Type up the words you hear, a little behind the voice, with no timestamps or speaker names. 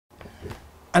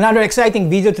Another exciting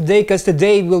video today because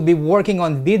today we'll be working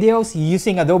on videos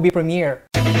using Adobe Premiere.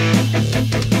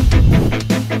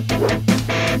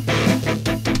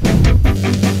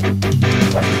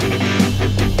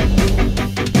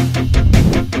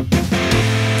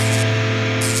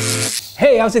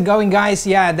 Hey, how's it going, guys?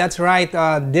 Yeah, that's right.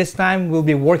 This time we'll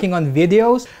be working on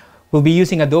videos. We'll be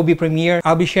using Adobe Premiere.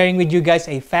 I'll be sharing with you guys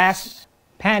a fast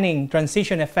panning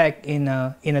transition effect in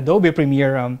Adobe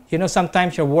Premiere. You know,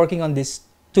 sometimes you're working on these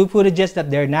two footages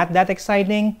that they're not that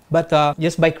exciting, but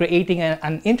just by creating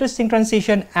an interesting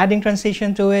transition, adding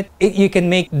transition to it, you can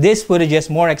make these footages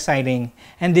more exciting.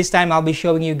 And this time I'll be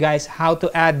showing you guys how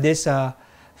to add this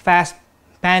fast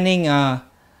panning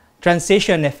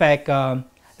transition effect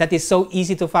that is so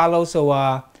easy to follow. So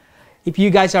if you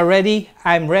guys are ready,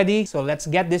 I'm ready. So let's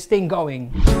get this thing going.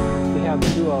 We have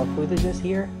two footages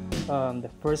here.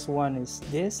 The first one is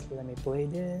this. Let me play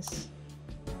this.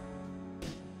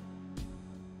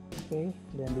 Okay,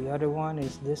 then the other one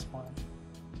is this one.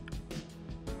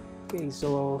 Okay,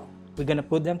 so we're gonna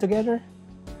put them together.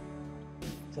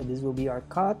 So this will be our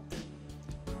cut.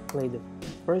 Play the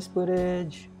first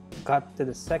footage, cut to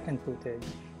the second footage.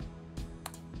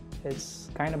 It's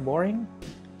kind of boring.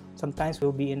 Sometimes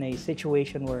we'll be in a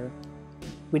situation where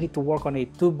we need to work on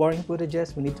two boring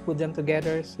footages. We need to put them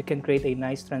together so we can create a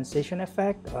nice transition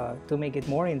effect to make it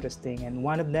more interesting. And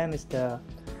one of them is the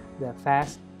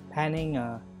fast panning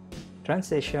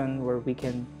transition where we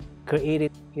can create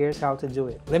it. Here's how to do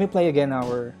it. Let me play again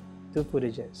our two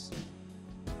footages.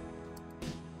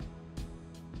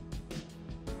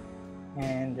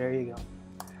 And there you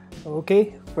go.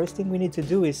 Okay, first thing we need to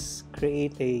do is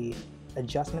create a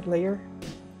adjustment layer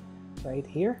right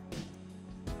here.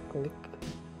 Click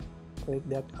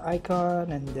that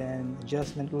icon and then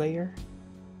adjustment layer.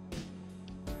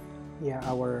 Yeah,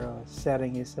 our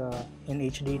setting is in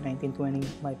HD 1920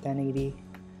 by 1080.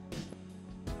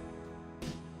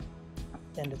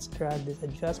 And let's drag this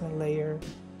adjustment layer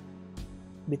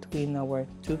between our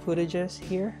two footages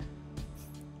here.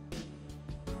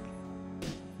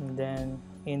 And then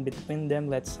in between them,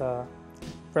 let's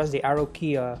press the arrow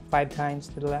key 5 times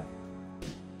to the left.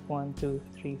 1, 2,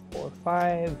 3, 4,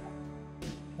 5.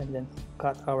 And then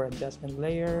cut our adjustment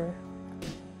layer.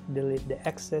 Delete the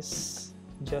excess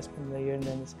adjustment layer, and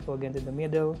then let's go again to the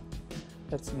middle.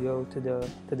 Let's go to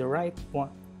the right. 1,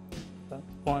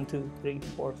 2, 3,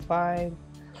 4, 5.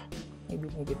 Maybe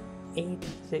make it 8,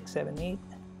 6, 7, 8.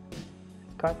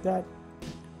 Cut that.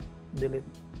 Delete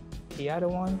the other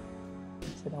one.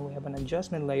 So now we have an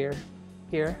adjustment layer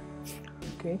here.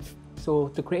 Okay. So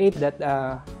to create that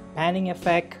panning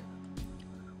effect,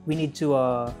 we need to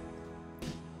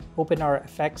open our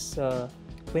effects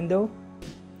window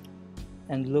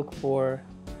and look for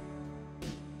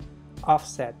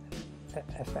offset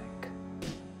effect.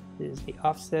 This is the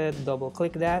offset. Double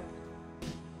click that.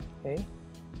 Okay,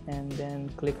 and then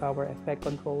click our effect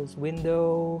controls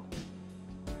window,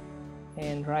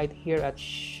 and right here at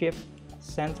shift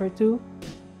center to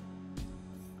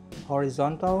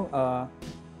horizontal,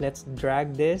 let's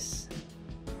drag this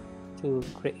to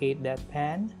create that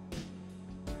pan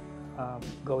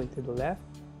going to the left.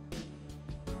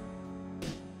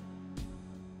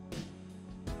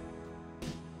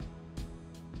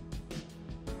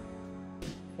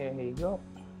 There you go.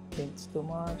 I think it's too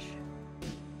much.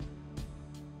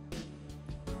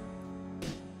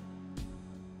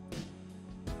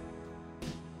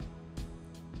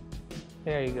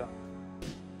 There you go.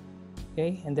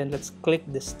 Okay, and then let's click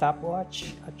the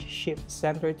stopwatch at shift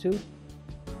center to.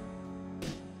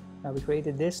 Now we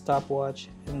created this stopwatch,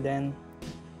 and then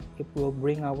it will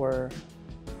bring our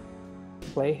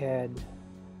playhead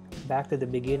back to the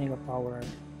beginning of our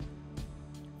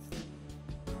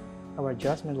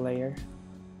adjustment layer,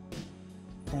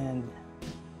 and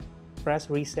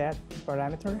press reset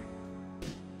parameter.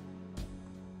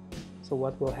 So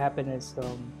what will happen is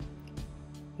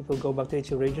it will go back to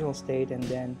its original state, and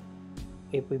then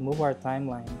if we move our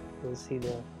timeline, you'll see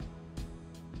the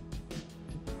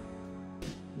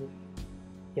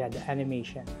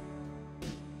animation.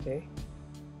 Okay,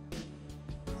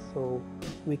 so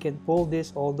we can pull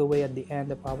this all the way at the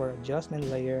end of our adjustment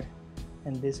layer,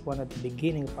 and this one at the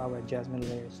beginning of our adjustment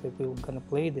layer. So if we're gonna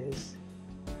play this,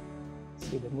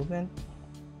 see the movement.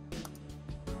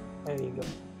 There you go.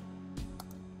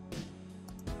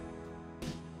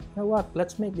 You know what?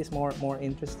 Let's make this more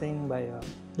interesting by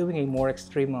doing a more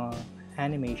extreme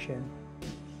animation.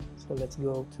 So let's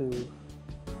go to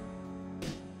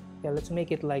let's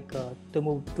make it like to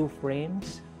move 2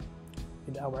 frames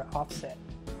with our offset.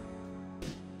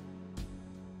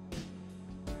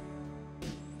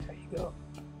 There you go.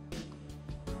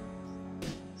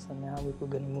 So now we're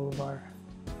gonna move our,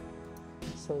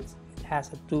 so it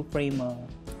has a 2-frame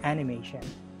animation.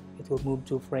 It will move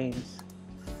 2 frames.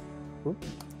 Oop,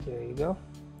 there you go.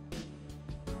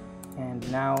 And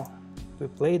now we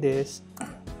play this,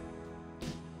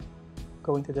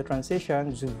 going to the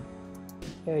transition, zoom.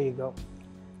 There you go.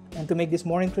 And to make this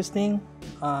more interesting,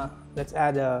 let's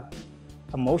add a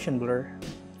motion blur.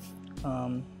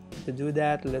 To do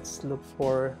that, let's look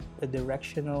for the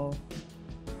directional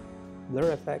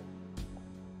blur effect.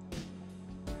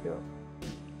 Go.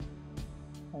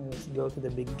 And let's go to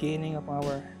the beginning of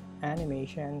our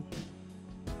animation.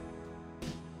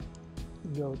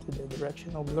 Go to the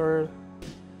directional blur.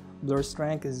 Blur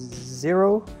strength is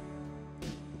 0.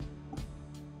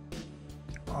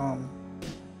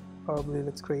 Probably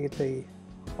let's create a,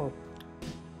 oh,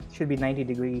 should be 90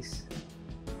 degrees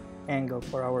angle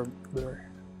for our blur.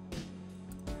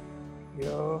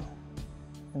 Go.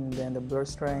 And then the blur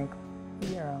strength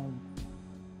be around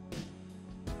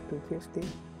 250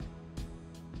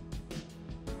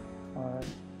 or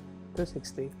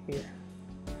 260 here.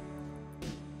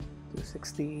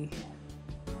 260.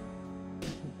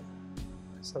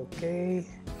 It's okay.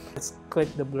 Let's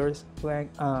click the blur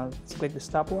blank. Let's click the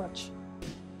stopwatch,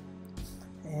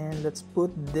 and let's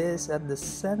put this at the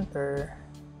center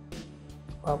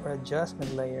of our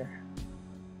adjustment layer.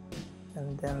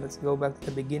 And then let's go back to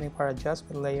the beginning of our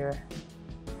adjustment layer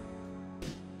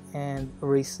and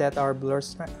reset our blur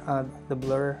the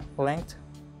blur length,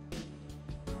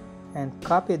 and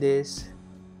copy this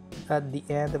at the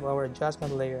end of our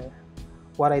adjustment layer.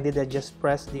 What I did, I just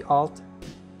pressed the Alt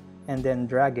and then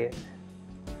drag it.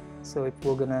 So if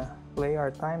we're gonna play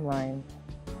our timeline,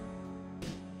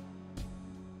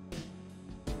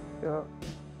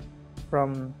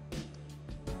 from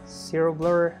 0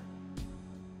 blur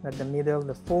at the middle,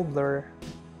 the full blur,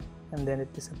 and then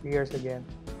it disappears again.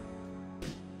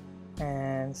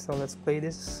 And so let's play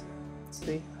this. Let's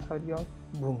see how it goes.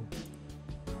 Boom.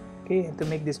 Okay, and to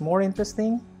make this more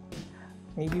interesting,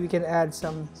 maybe we can add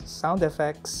some sound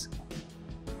effects.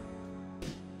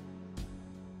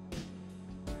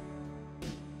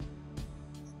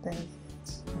 I think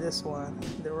it's this one,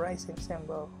 the rising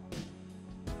symbol.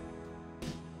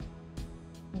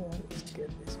 Let's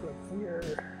get this one here.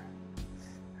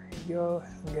 There you go.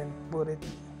 I'm gonna put it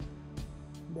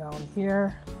down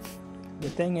here. The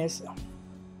thing is,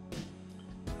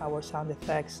 our sound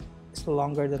effects is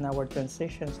longer than our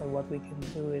transition, so what we can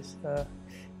do is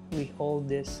we hold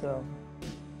this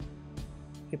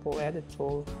people edit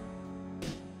tool,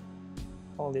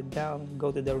 hold it down,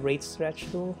 go to the rate stretch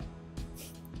tool,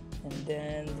 and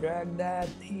then drag that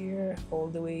here all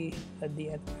the way at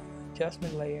the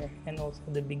adjustment layer and also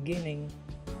the beginning.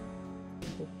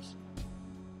 Oops.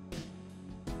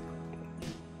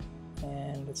 Okay.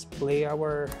 And let's play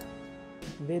our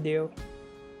video.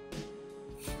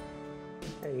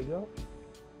 There you go.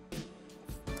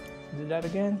 Do that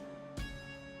again.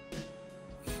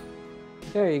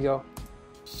 There you go.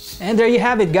 And there you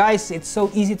have it, guys. It's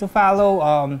so easy to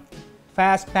follow.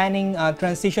 Fast panning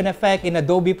transition effect in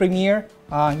Adobe Premiere.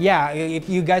 Yeah, if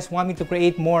you guys want me to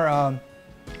create more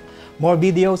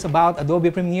videos about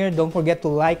Adobe Premiere, don't forget to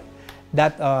like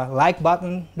that like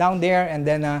button down there, and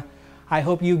then I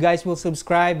hope you guys will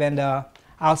subscribe, and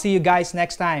I'll see you guys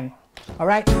next time. All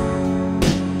right.